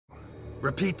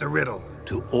Repeat the riddle.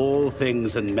 To all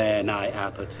things and men I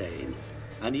appertain,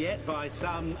 and yet by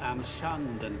some am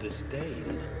shunned and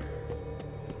disdained.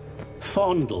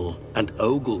 Fondle and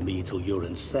ogle me till you're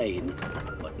insane,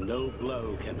 but no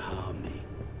blow can harm me,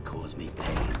 cause me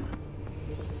pain.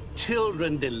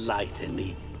 Children delight in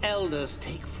me, elders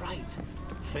take fright.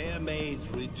 Fair maids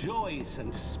rejoice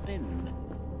and spin.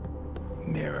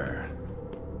 Mirror.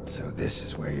 So this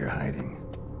is where you're hiding.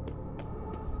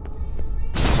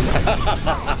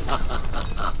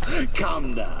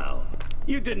 Come now.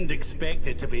 You didn't expect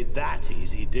it to be that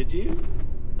easy, did you?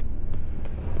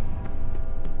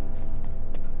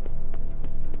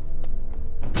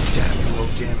 Damn you,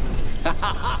 Olgierd.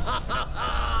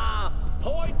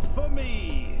 Point for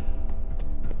me!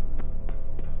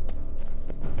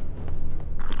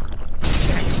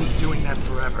 Can't keep doing that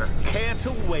forever. Care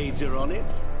to wager on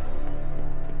it?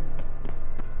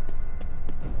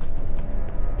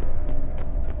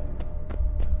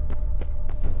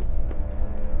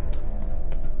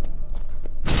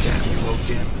 Damn you,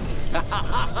 Olgierd.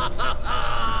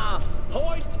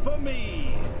 Point for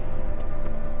me!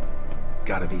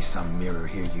 Gotta be some mirror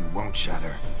here you won't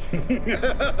shatter.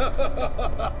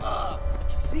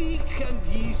 Seek and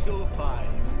ye shall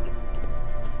find.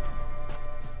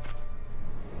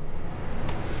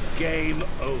 Game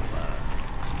over.